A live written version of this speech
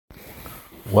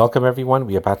Welcome, everyone.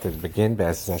 We're about to begin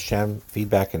Be'ez Hashem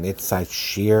Feedback and Insight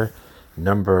Shir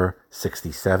number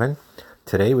 67.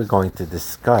 Today we're going to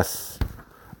discuss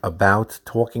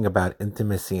talking about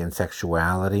intimacy and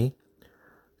sexuality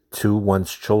to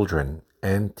one's children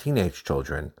and teenage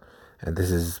children. And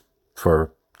this is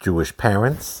for Jewish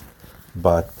parents,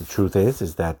 but the truth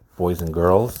is that boys and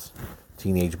girls,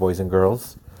 teenage boys and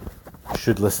girls,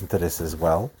 should listen to this as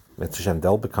well. Mitzvah Hashem,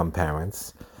 they'll become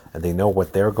parents, and they know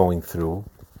what they're going through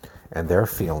and they're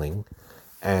feeling,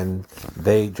 and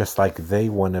they, just like they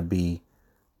want to be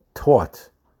taught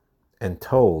and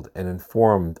told and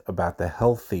informed about what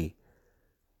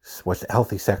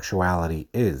healthy sexuality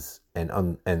is,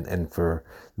 and for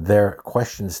their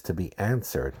questions to be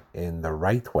answered in the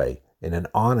right way, in an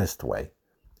honest way,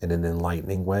 in an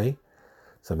enlightening way.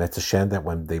 So Mitzvah Hashem, that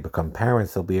when they become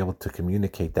parents, they'll be able to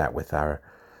communicate that with their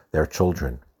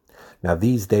children. Now,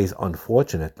 these days,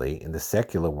 unfortunately, in the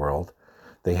secular world,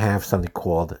 they have something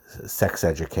called sex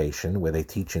education, where they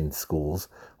teach in schools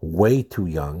way too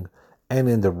young and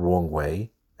in the wrong way,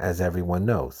 as everyone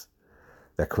knows.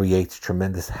 That creates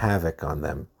tremendous havoc on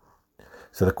them.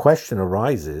 So the question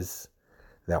arises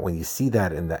that when you see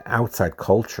that in the outside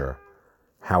culture,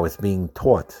 how it's being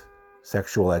taught,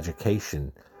 sexual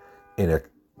education, in a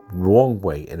wrong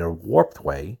way, in a warped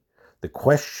way, the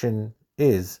question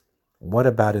is, what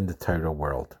about in the Torah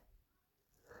world?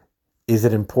 Is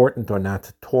it important or not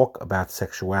to talk about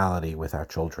sexuality with our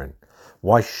children?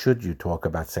 Why should you talk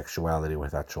about sexuality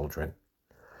with our children?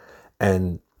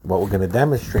 And what we're going to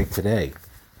demonstrate today,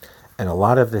 and a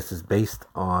lot of this is based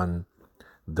on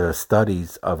the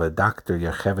studies of a Dr.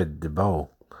 Yocheved Debo,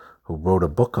 who wrote a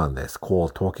book on this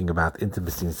called Talking About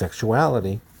Intimacy and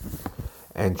Sexuality.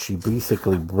 And she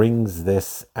basically brings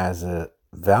this as a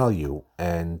value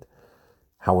and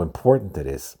how important it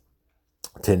is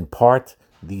to impart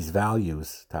these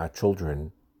values to our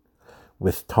children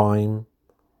with time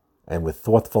and with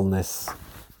thoughtfulness,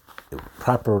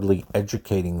 properly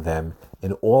educating them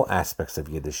in all aspects of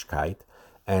Yiddishkeit,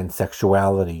 and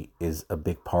sexuality is a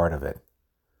big part of it.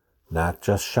 Not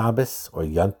just Shabbos or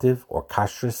Yontiv or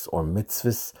Kashrus or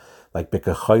mitzvahs like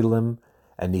Bikkur Cholim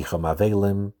and Nichum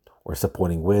Avelim, or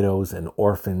supporting widows and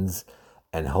orphans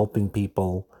and helping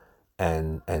people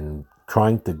and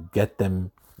trying to get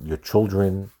them, your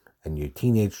children and your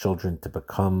teenage children, to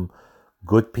become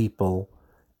good people.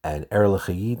 And Erlich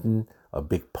Hayidin, a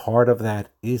big part of that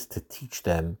is to teach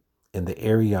them in the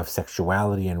area of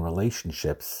sexuality and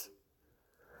relationships,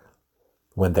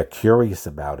 when they're curious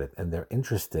about it and they're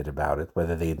interested about it,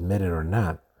 whether they admit it or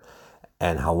not.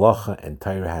 And Halacha and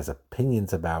Torah has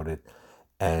opinions about it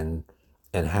and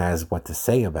has what to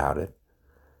say about it.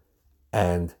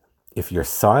 And if you're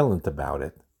silent about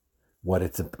it, what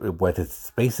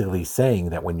it's basically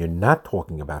saying, that when you're not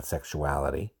talking about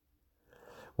sexuality,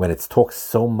 when it's talked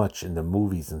so much in the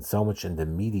movies and so much in the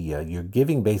media, you're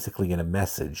giving basically a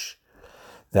message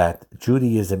that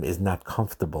Judaism is not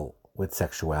comfortable with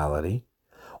sexuality,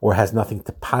 or has nothing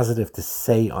positive to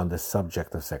say on the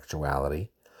subject of sexuality,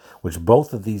 which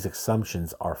both of these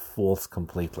assumptions are false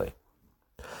completely.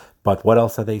 But what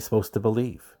else are they supposed to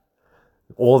believe?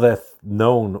 All they're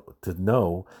known to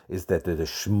know is that there's a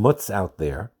schmutz out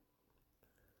there,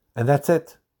 and that's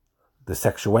it. The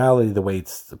sexuality, the way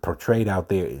it's portrayed out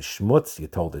there, is schmutz. You're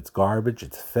told it's garbage,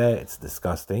 it's feh, it's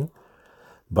disgusting,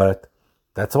 but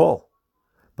that's all.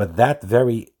 But that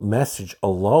very message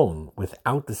alone,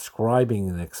 without describing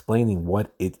and explaining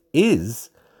what it is,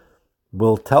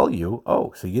 will tell you,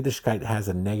 oh, so Yiddishkeit has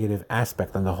a negative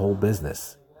aspect on the whole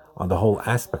business, on the whole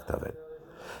aspect of it.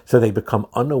 So they become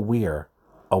unaware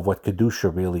of what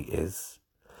Kedusha really is.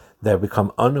 They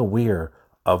become unaware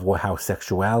of how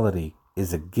sexuality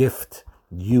is a gift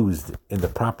used in the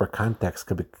proper context,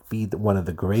 could be one of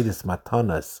the greatest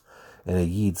matanas in a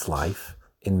Yid's life,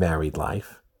 in married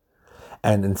life.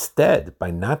 And instead,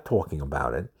 by not talking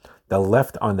about it, they're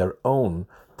left on their own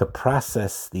to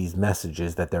process these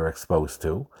messages that they're exposed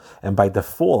to. And by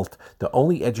default, the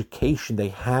only education they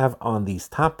have on these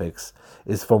topics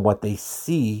is from what they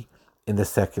see in the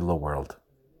secular world.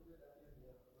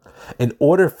 In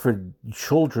order for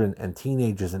children and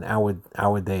teenagers in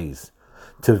our days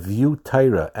to view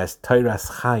Torah as Torah's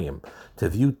Chaim, to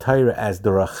view Torah as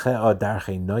Dorachei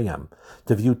Darchei Noyam,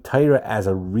 to view Torah as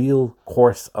a real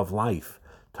course of life,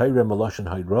 Torah Meloshen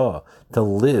Hayrah, to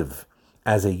live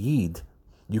as a Yid,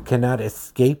 you cannot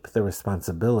escape the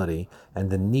responsibility and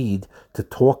the need to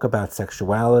talk about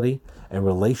sexuality and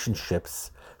relationships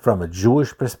from a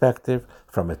Jewish perspective,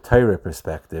 from a Torah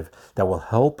perspective, that will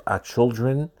help our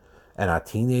children and our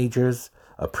teenagers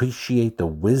appreciate the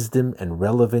wisdom and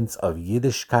relevance of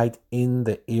Yiddishkeit in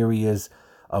the areas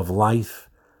of life,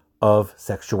 of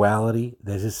sexuality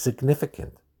that is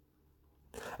significant.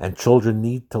 And children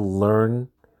need to learn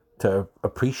to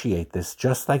appreciate this,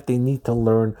 just like they need to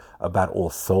learn about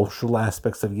all social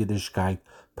aspects of Yiddishkeit,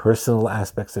 personal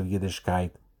aspects of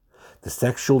Yiddishkeit. The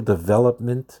sexual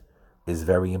development is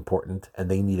very important, and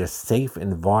they need a safe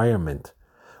environment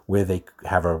where they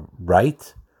have a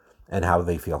right and how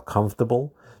they feel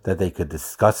comfortable, that they could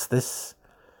discuss this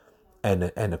and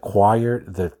acquire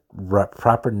the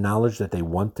proper knowledge that they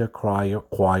want to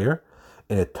acquire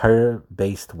in a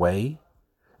Torah-based way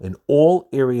in all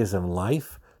areas of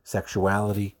life,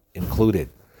 sexuality included.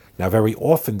 Now, very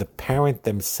often the parent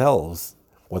themselves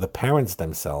or the parents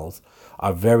themselves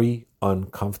are very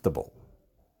uncomfortable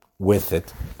with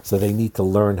it, so they need to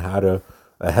learn how to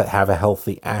have a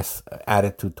healthy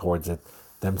attitude towards it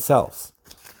themselves.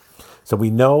 So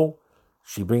we know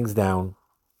she brings down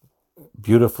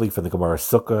beautifully from the Gemara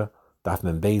Sukkah, Daf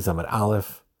Mem Beis Amud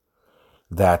Aleph,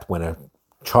 that when a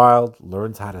child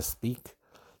learns how to speak,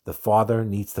 the father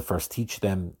needs to first teach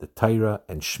them the Torah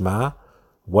and Shema.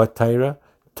 What Torah?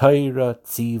 Torah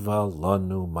tziva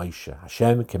lanu Moshe.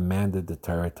 Hashem commanded the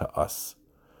Torah to us.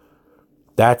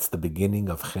 That's the beginning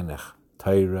of chinuch.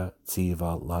 Torah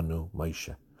tziva lanu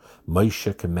Moshe.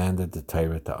 Moshe commanded the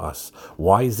Torah to us.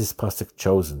 Why is this pasuk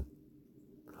chosen?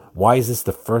 Why is this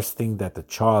the first thing that the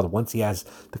child, once he has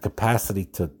the capacity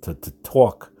to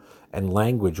talk and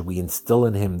language, we instill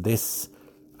in him this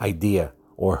idea,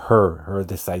 or her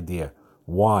this idea?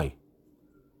 Why?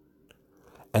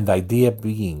 And the idea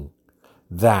being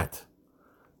that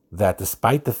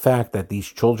despite the fact that these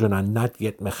children are not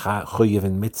yet mechayev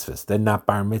in mitzvahs, they're not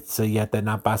bar mitzvah yet, they're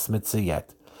not bas mitzvah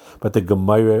yet, but the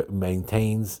Gemara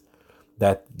maintains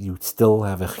that you still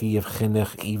have a chiyuv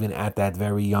chinuch even at that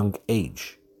very young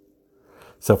age.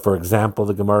 So, for example,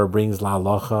 the Gemara brings la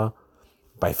halacha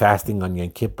by fasting on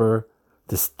Yom Kippur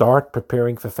to start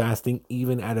preparing for fasting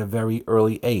even at a very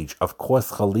early age. Of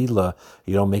course, chalila,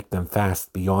 you don't make them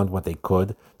fast beyond what they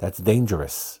could. That's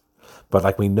dangerous. But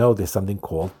like we know, there's something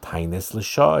called tainus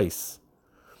l'shois.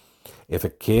 If a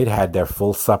kid had their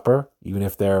full supper, even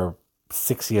if they're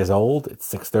 6 years old, it's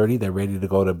 6:30, they're ready to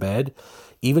go to bed,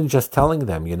 even just telling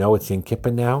them, it's Yom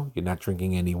Kippur now, you're not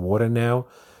drinking any water now,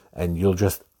 and you'll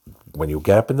just, when you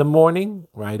get up in the morning,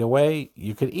 right away,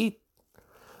 you could eat.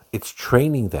 It's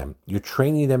training them. You're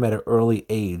training them at an early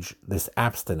age, this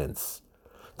abstinence,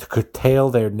 to curtail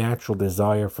their natural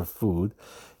desire for food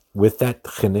with that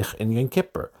chinuch in Yom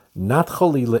Kippur. Not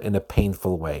chalila in a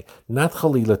painful way, not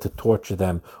chalila to torture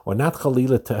them, or not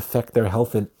chalila to affect their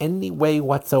health in any way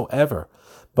whatsoever,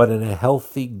 but in a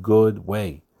healthy, good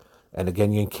way. And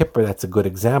again, Yom Kippur, that's a good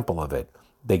example of it.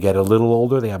 They get a little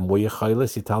older, they have moya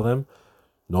chaylis, you tell them,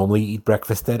 normally eat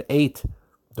breakfast at 8,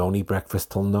 don't eat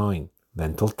breakfast till 9,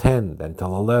 then till 10, then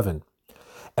till 11.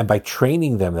 And by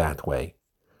training them that way,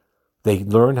 they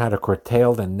learn how to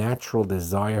curtail the natural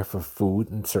desire for food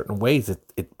in certain ways.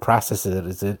 It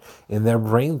processes it in their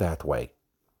brain that way.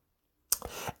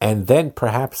 And then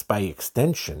perhaps by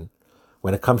extension,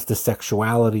 when it comes to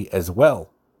sexuality as well,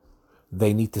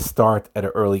 they need to start at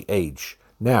an early age.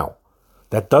 Now,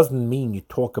 that doesn't mean you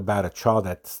talk about a child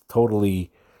that's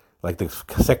totally like the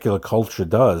secular culture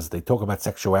does. They talk about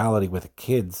sexuality with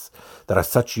kids that are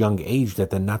such young age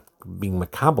that they're not being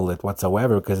makabel it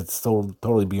whatsoever because it's so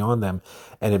totally beyond them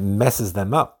and it messes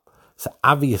them up. So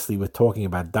obviously we're talking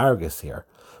about dargis here.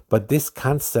 But this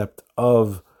concept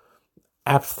of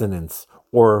abstinence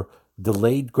or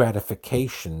delayed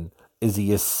gratification is a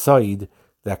yesod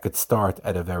that could start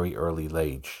at a very early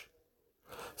age.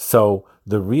 So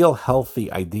the real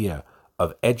healthy idea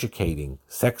of educating,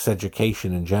 sex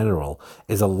education in general,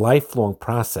 is a lifelong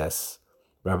process,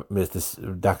 Dr.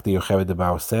 Yocheved de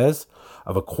Bauer says,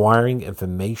 of acquiring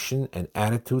information and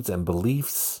attitudes and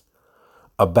beliefs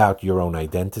about your own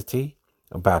identity,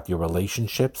 about your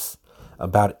relationships,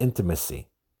 about intimacy.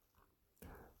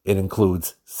 It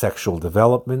includes sexual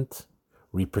development,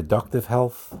 reproductive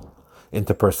health,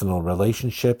 interpersonal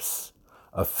relationships,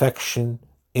 affection,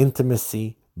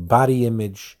 intimacy, body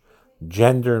image,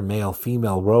 gender,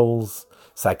 male-female roles,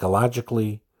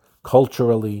 psychologically,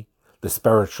 culturally, the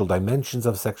spiritual dimensions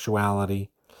of sexuality,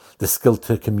 the skill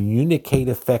to communicate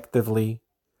effectively,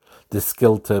 the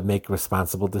skill to make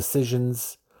responsible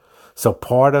decisions. So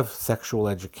part of sexual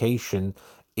education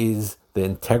is the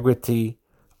integrity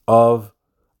of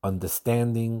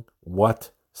understanding what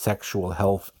sexual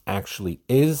health actually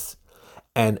is.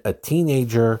 And a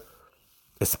teenager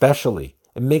especially,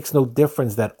 it makes no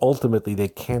difference that ultimately they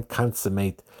can't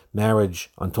consummate marriage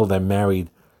until they're married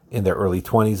in their early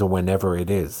 20s or whenever it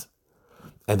is.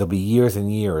 And there'll be years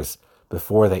and years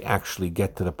before they actually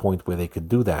get to the point where they could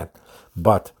do that.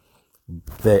 But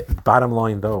The bottom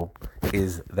line, though,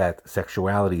 is that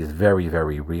sexuality is very,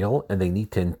 very real, and they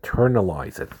need to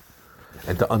internalize it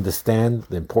and to understand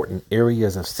the important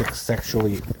areas of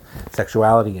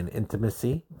sexuality and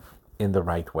intimacy in the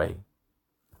right way.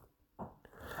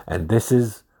 And this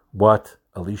is what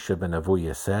Elisha ben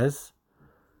Avuya says,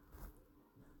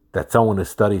 that someone who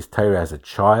studies Torah as a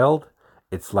child,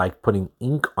 it's like putting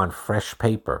ink on fresh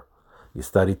paper. You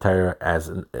study Torah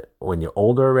when you're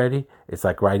older already, it's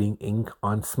like writing ink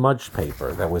on smudged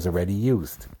paper that was already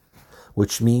used,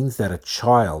 which means that a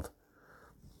child,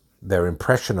 they're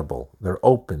impressionable, they're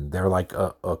open, they're like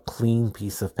a clean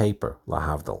piece of paper,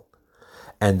 lahavdil.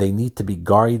 And they need to be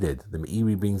guided. The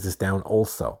Meiri brings this down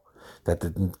also, that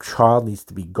the child needs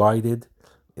to be guided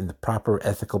in the proper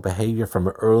ethical behavior from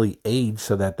an early age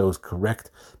so that those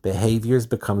correct behaviors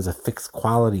becomes a fixed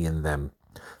quality in them.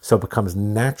 So it becomes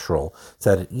natural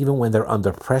so that even when they're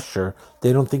under pressure,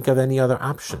 they don't think of any other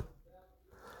option.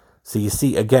 So you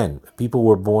see, again, people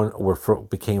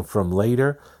became from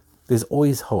later. There's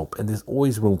always hope and there's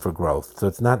always room for growth. So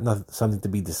it's not something to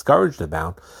be discouraged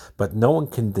about, but no one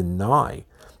can deny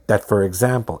that, for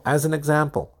example,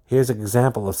 here's an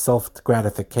example of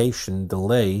self-gratification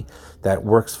delay that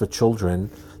works for children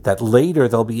that later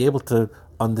they'll be able to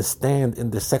understand in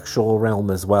the sexual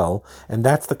realm as well. And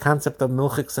that's the concept of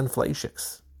milchiks and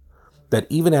fleishiks. That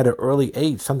even at an early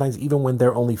age, sometimes even when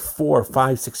they're only 4,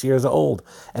 5, 6 years old,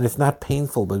 and it's not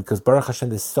painful, but because Baruch Hashem,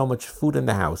 there's so much food in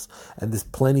the house, and there's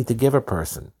plenty to give a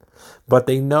person. But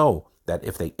they know that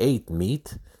if they ate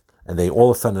meat, and they all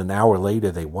of a sudden an hour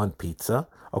later they want pizza,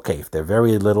 okay, if they're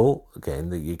very little, okay,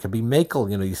 you can be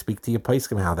makel, you speak to your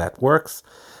paiskim how that works.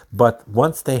 But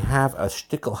once they have a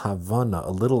shtickle havana,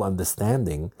 a little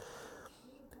understanding,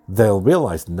 they'll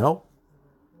realize, no,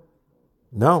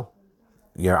 I'm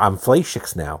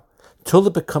fleishiks now. Till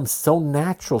it becomes so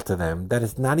natural to them that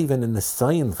it's not even an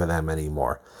assign for them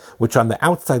anymore, which on the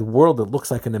outside world, it looks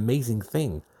like an amazing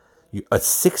thing. A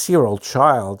 6-year-old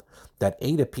child that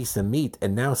ate a piece of meat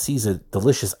and now sees a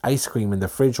delicious ice cream in the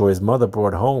fridge or his mother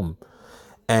brought home,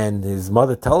 and his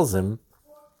mother tells him,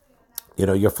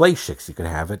 you're fleishiks, you could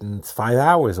have it in 5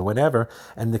 hours or whatever,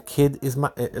 and the kid is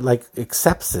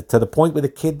accepts it to the point where the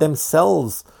kid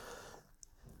themselves,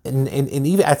 and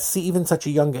even at even such a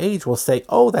young age, will say,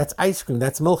 "Oh, that's ice cream.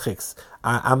 That's milchiks.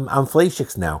 I'm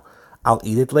fleishiks now. I'll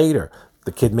eat it later."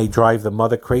 The kid may drive the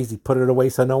mother crazy, put it away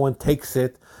so no one takes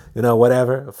it,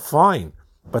 whatever. Fine,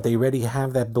 but they already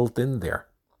have that built in there.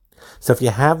 So if you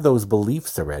have those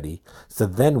beliefs already, so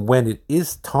then when it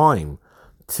is time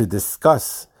to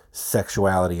discuss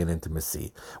sexuality and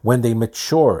intimacy, when they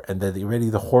mature and that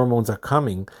the hormones are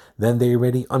coming, then they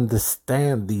already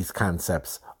understand these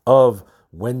concepts of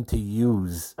when to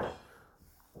use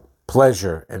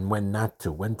pleasure and when not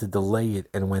to, when to delay it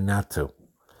and when not to.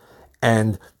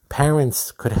 And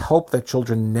parents could help their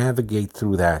children navigate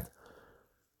through that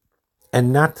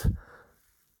and not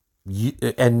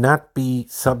be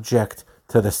subject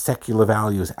to the secular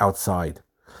values outside,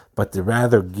 but to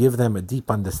rather give them a deep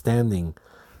understanding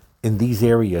in these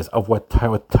areas of what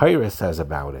Torah says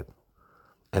about it.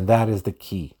 And that is the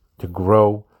key to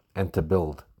grow and to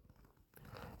build.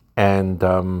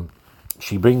 And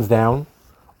she brings down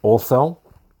also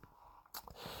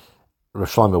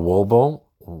Rosh Shlomo Wolbo,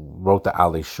 who wrote the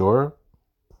Alei Shur,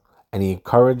 and he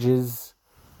encourages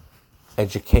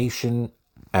education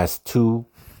as two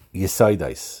Yesodais.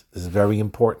 This is very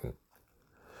important.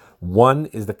 One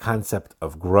is the concept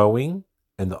of growing,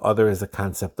 and the other is the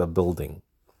concept of building.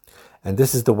 And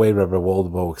this is the way Rabbi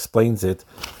Wolbo explains it.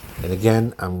 And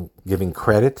again, I'm giving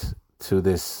credit to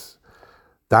this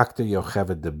Dr.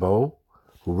 Yocheved Debo,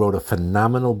 who wrote a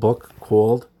phenomenal book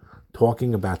called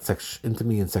Talking About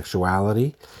Intimacy and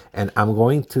Sexuality. And I'm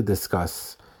going to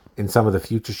discuss in some of the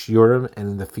future shiurim and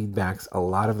in the feedbacks a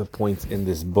lot of the points in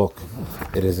this book.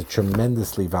 It is a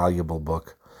tremendously valuable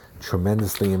book,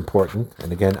 tremendously important.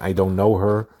 And again, I don't know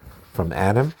her from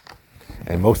Adam.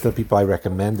 And most of the people I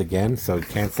recommend, again, so you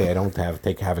can't say I don't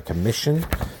have a commission,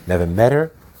 never met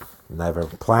her, never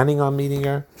planning on meeting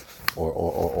her,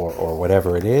 or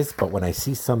whatever it is. But when I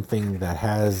see something that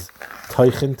has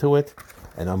teichen to it,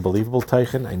 an unbelievable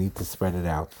teichen, I need to spread it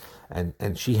out.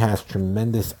 And she has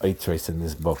tremendous eitzres in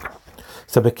this book.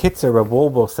 So Bekitzer, Rav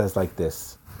Wolbo says like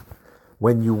this: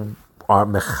 when you are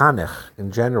mechanech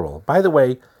in general, by the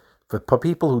way, for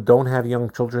people who don't have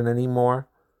young children anymore,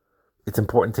 it's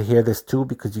important to hear this too,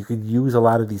 because you could use a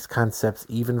lot of these concepts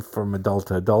even from adult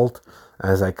to adult,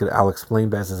 I'll explain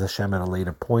Be'ez Hashem at a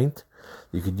later point.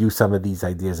 You could use some of these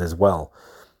ideas as well.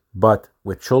 But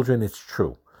with children, it's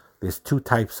true. There's two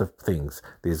types of things.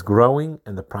 There's growing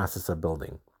and the process of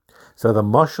building. So the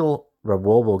mashal Reb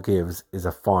Wolbe gives is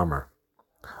a farmer.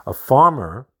 A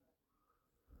farmer,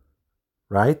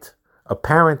 right? A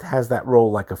parent has that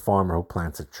role like a farmer who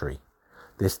plants a tree.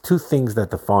 There's two things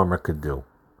that the farmer could do.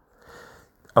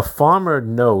 A farmer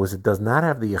knows it does not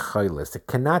have the yechilis. It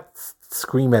cannot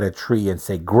scream at a tree and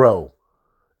say, grow,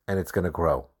 and it's going to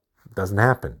grow. It doesn't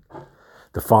happen.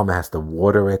 The farmer has to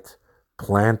water it,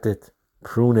 plant it,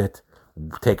 prune it,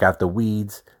 take out the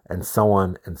weeds, and so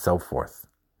on and so forth.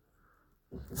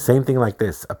 Same thing like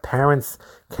this. A parent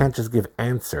can't just give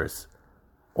answers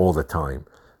all the time,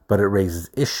 but it raises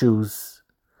issues,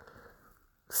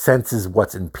 senses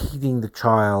what's impeding the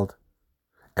child,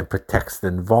 and protects the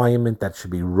environment that should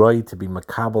be right to be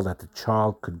makabel, that the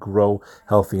child could grow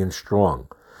healthy and strong.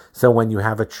 So when you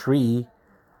have a tree,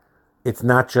 it's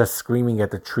not just screaming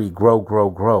at the tree, grow, grow,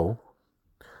 grow,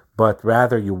 but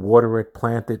rather you water it,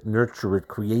 plant it, nurture it,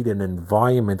 create an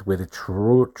environment where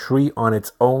the tree on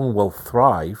its own will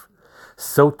thrive.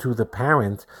 So too the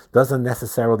parent doesn't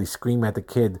necessarily scream at the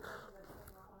kid,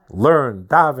 learn,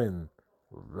 daven,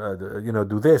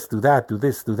 do this, do that, do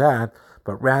this, do that,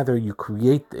 but rather you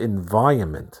create the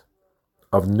environment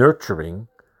of nurturing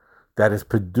that is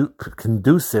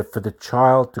conducive for the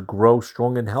child to grow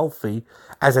strong and healthy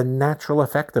as a natural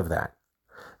effect of that.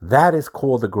 That is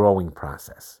called the growing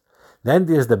process. Then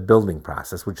there's the building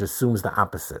process, which assumes the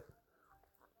opposite.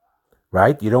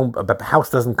 Right? The house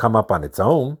doesn't come up on its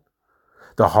own.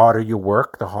 The harder you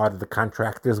work, the harder the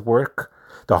contractors work,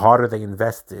 the harder they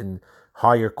invest in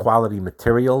higher quality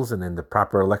materials and in the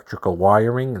proper electrical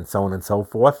wiring and so on and so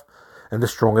forth, and the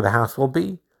stronger the house will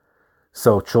be.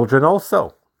 So children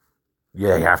also,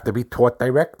 they have to be taught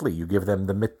directly. You give them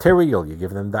the material, you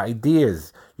give them the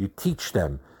ideas, you teach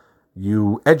them,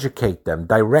 you educate them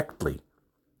directly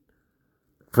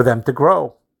for them to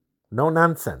grow. No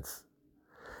nonsense.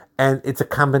 And it's a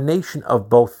combination of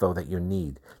both, though, that you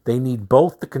need. They need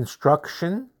both the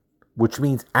construction, which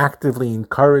means actively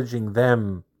encouraging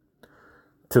them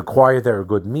to acquire their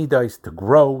good midas, to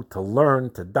grow, to learn,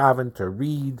 to daven, to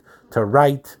read, to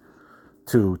write,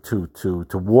 to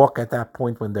walk at that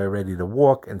point when they're ready to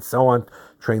walk, and so on.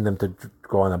 Train them to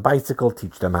go on a bicycle,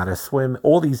 teach them how to swim.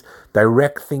 All these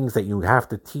direct things that you have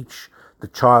to teach the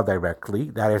child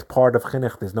directly. That is part of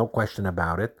chinuch. There's no question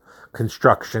about it.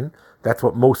 Construction. That's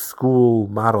what most school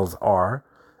models are,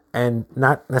 and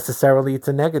not necessarily it's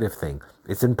a negative thing.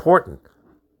 It's important.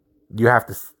 They have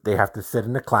to sit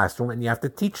in the classroom and you have to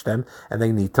teach them, and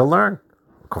they need to learn.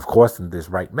 Of course, and there's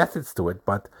right methods to it,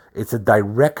 but it's a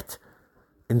direct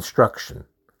instruction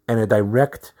and a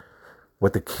direct,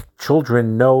 what the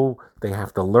children know, they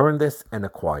have to learn this and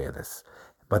acquire this.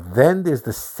 But then there's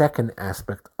the second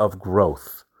aspect of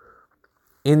growth,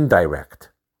 indirect,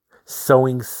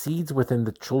 sowing seeds within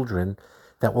the children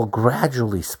that will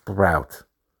gradually sprout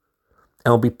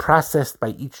and will be processed by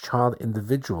each child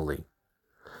individually,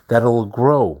 that will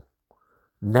grow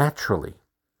naturally.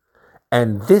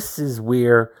 And this is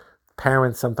where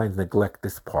parents sometimes neglect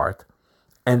this part,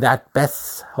 and that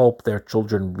best help their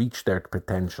children reach their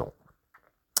potential.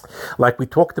 Like we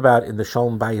talked about in the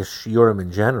Shalom Bayis Shiurim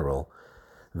in general,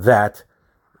 that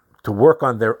to work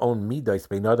on their own midas,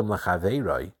 beinadam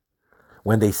lachaveiroi,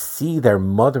 when they see their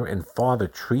mother and father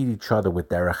treat each other with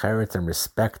derech eretz and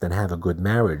respect and have a good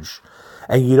marriage,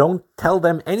 and you don't tell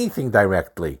them anything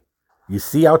directly. You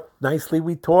see how nicely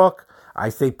we talk? I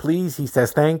say please, he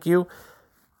says thank you.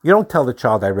 You don't tell the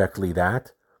child directly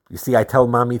that. You see, I tell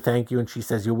mommy thank you and she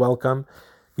says you're welcome.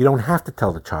 You don't have to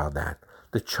tell the child that.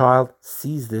 The child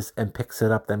sees this and picks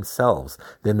it up themselves.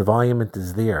 The environment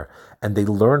is there, and they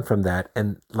learn from that,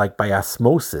 and like by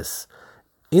osmosis,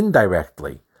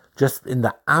 indirectly, just in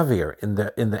the avir, in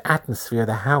the atmosphere of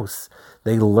the house,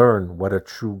 they learn what a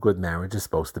true good marriage is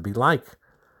supposed to be like,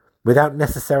 without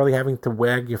necessarily having to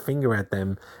wag your finger at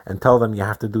them and tell them you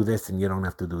have to do this and you don't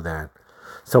have to do that.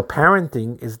 So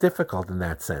parenting is difficult in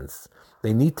that sense.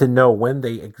 They need to know when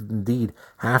they indeed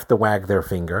have to wag their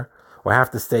finger, or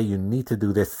have to say, you need to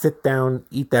do this. Sit down,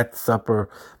 eat that supper,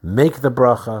 make the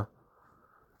bracha,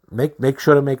 make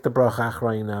sure to make the bracha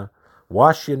achrayna,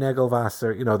 wash your negel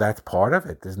vaser. That's part of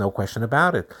it. There's no question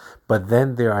about it. But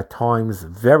then there are times,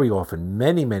 very often,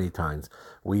 many, many times,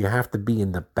 where you have to be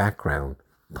in the background,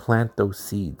 plant those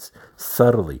seeds,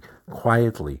 subtly,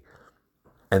 quietly.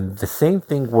 And the same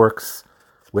thing works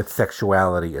with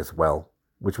sexuality as well,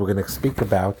 which we're going to speak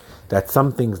about, that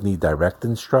some things need direct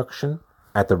instruction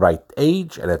at the right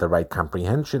age and at the right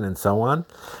comprehension and so on.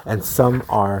 And some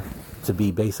are to be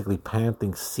basically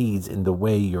planting seeds in the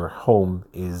way your home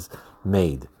is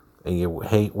made and the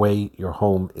way your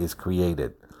home is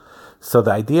created. So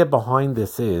the idea behind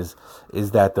this is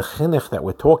that the chinuch that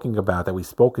we're talking about, that we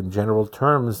spoke in general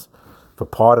terms, for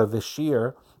part of this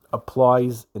year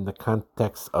applies in the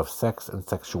context of sex and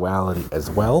sexuality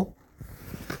as well.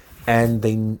 And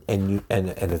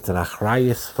it's an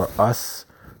achrayus for us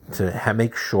to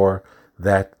make sure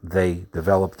that they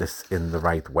develop this in the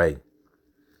right way.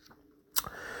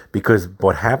 Because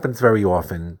what happens very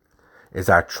often is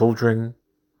our children,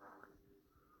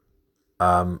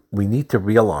 we need to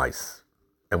realize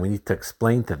and we need to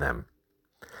explain to them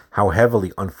how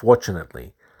heavily,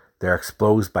 unfortunately, they're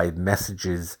exposed by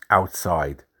messages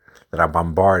outside that are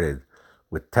bombarded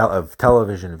with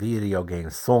television, video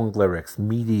games, song lyrics,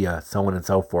 media, so on and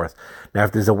so forth. Now,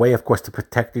 if there's a way, of course, to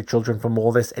protect your children from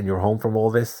all this and your home from all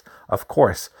this, of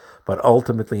course. But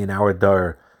ultimately, in our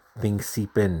dar, things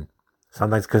seep in.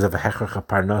 Sometimes because of hechach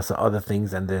parnasa, other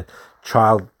things, and the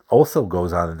child also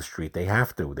goes out in the street. They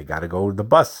have to. They got to go to the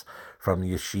bus from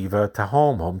yeshiva to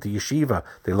home to yeshiva.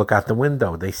 They look out the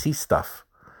window. They see stuff.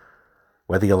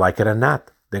 Whether you like it or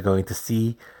not, they're going to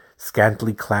see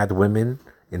scantily clad women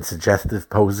in suggestive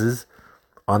poses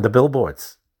on the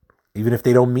billboards. Even if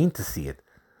they don't mean to see it,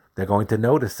 they're going to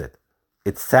notice it.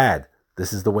 It's sad.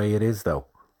 This is the way it is, though,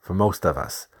 for most of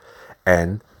us.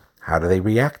 And how do they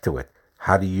react to it?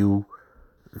 How do you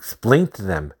explain to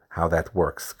them how that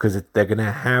works? Because they're going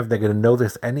to know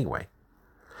this anyway.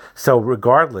 So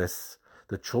regardless,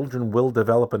 the children will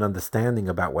develop an understanding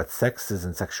about what sex is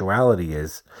and sexuality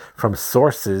is from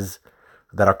sources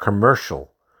that are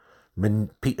commercial,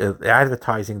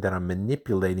 advertising that are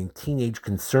manipulating teenage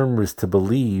consumers to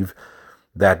believe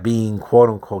that being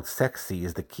quote-unquote sexy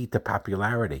is the key to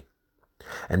popularity.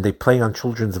 And they play on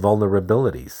children's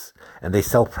vulnerabilities, and they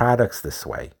sell products this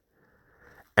way.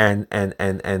 And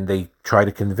they try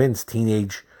to convince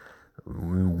teenage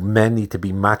men need to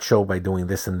be macho by doing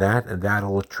this and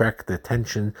that'll attract the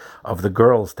attention of the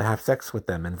girls to have sex with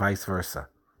them, and vice versa.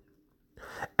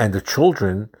 And the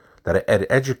children that are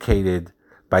educated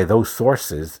by those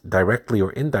sources, directly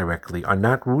or indirectly, are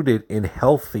not rooted in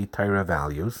healthy Torah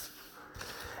values.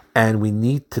 And we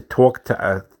need to talk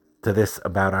to this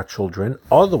about our children.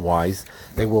 Otherwise,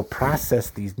 they will process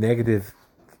these negative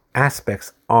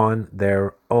aspects on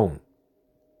their own.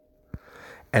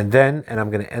 And I'm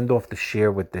going to end off the share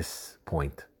with this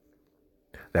point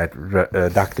that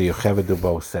Dr. Yocheved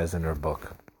Dubo says in her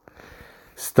book.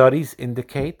 Studies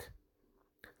indicate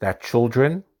that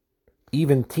children,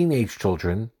 even teenage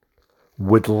children,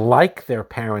 would like their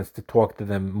parents to talk to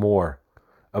them more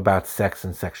about sex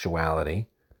and sexuality,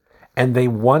 and they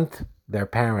want their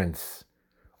parents,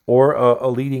 or a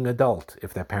leading adult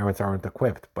if their parents aren't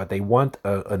equipped, but they want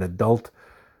an adult,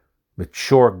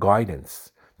 mature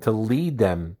guidance to lead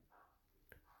them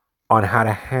on how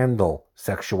to handle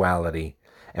sexuality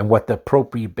and what the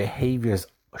appropriate behaviors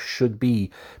should be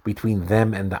between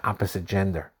them and the opposite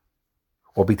gender,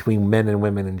 or between men and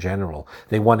women in general.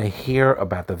 They want to hear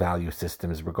about the value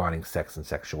systems regarding sex and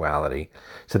sexuality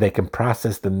so they can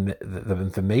process the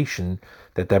information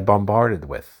that they're bombarded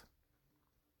with,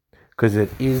 because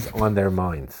it is on their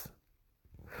minds.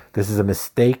 This is a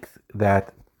mistake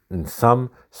that in some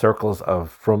circles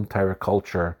of Frum Torah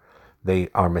culture, they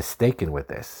are mistaken with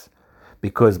this.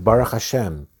 Because Baruch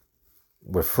Hashem,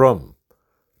 we're Frum,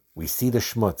 we see the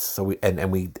schmutz, so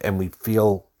we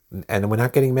feel, and we're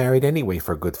not getting married anyway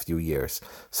for a good few years,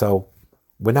 so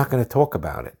we're not going to talk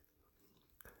about it.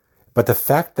 But the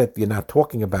fact that you're not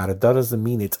talking about it doesn't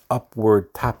mean it's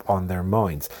upward top on their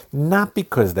minds. Not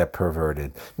because they're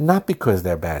perverted, not because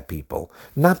they're bad people,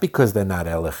 not because they're not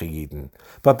Elech Yidin,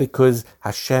 but because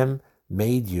Hashem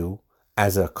made you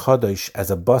as a Kodesh,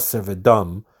 as a Basar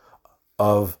V'Dam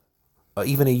of,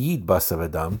 even a Yid Basar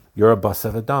V'Dam, you're a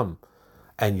Basar V'Dam,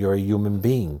 and you're a human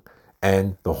being.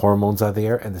 And the hormones are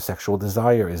there, and the sexual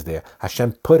desire is there.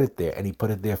 Hashem put it there, and He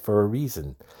put it there for a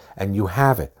reason. And you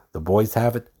have it. The boys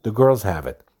have it, the girls have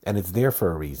it, and it's there for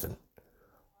a reason.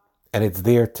 And it's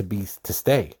there to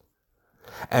stay.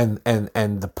 And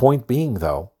the point being,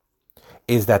 though,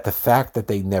 is that the fact that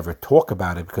they never talk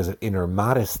about it because of inner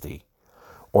modesty,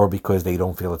 or because they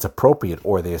don't feel it's appropriate,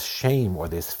 or there's shame, or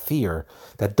there's fear,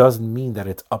 that doesn't mean that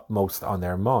it's upmost on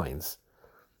their minds.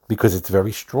 Because it's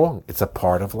very strong. It's a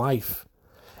part of life.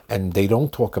 And they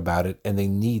don't talk about it, and they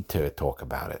need to talk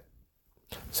about it.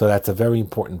 So that's a very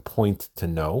important point to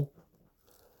know.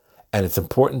 And it's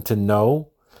important to know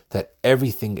that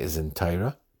everything is in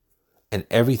Torah, and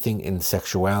everything in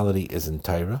sexuality is in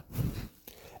Torah.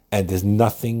 And there's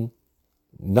nothing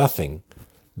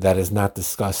that is not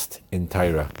discussed in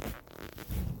Torah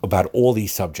about all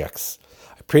these subjects.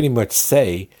 I pretty much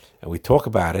say, and we talk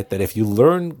about it, that if you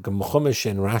learn Chumash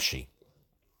and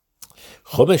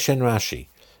Rashi,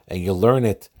 and you learn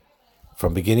it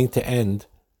from beginning to end,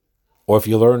 Or if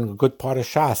you learn a good part of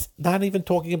Shas, not even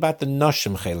talking about the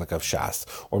Nashim Chelik of Shas,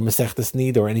 or Masechtas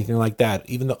Nida, or anything like that,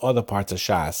 even the other parts of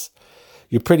Shas,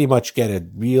 you pretty much get a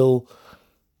real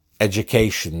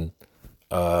education,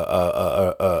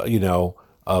 of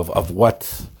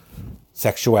what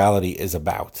sexuality is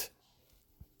about.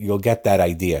 You'll get that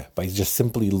idea by just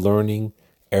simply learning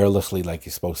ehrlichly like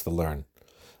you're supposed to learn.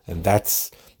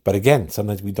 But again,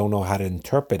 sometimes we don't know how to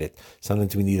interpret it.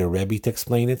 Sometimes we need a Rebbe to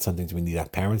explain it. Sometimes we need our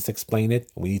parents to explain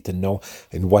it. We need to know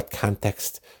in what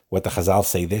context, what the Chazal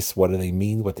say this, what do they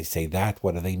mean, what they say that,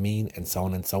 what do they mean, and so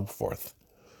on and so forth.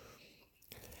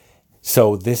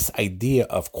 So this idea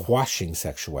of quashing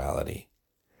sexuality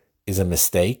is a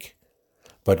mistake,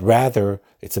 but rather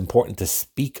it's important to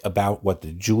speak about what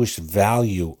the Jewish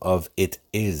value of it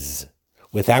is,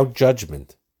 without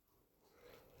judgment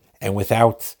and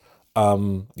without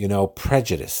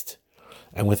prejudiced,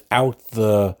 and without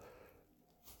the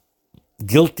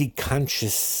guilty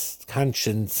conscience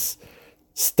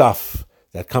stuff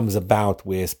that comes about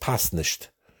where it's pasnisht.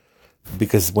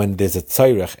 Because when there's a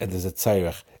tzairach and there's a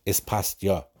tzairach, it's past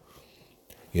ya.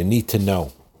 You need to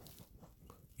know.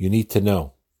 You need to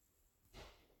know.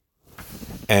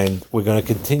 And we're going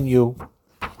to continue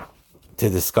to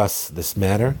discuss this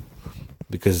matter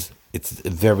because it's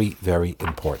very, very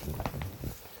important.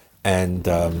 And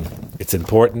it's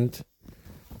important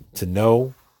to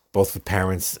know, both for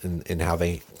parents and how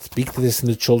they speak to this in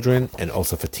the children, and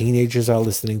also for teenagers are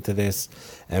listening to this.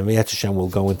 And Miyat Hashem will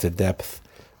go into depth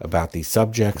about these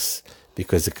subjects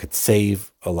because it could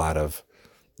save a lot of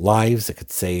lives, it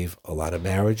could save a lot of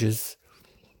marriages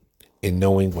in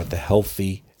knowing what the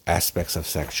healthy aspects of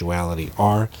sexuality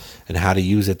are and how to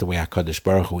use it the way HaKadosh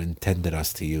Baruch Hu intended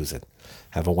us to use it.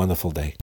 Have a wonderful day.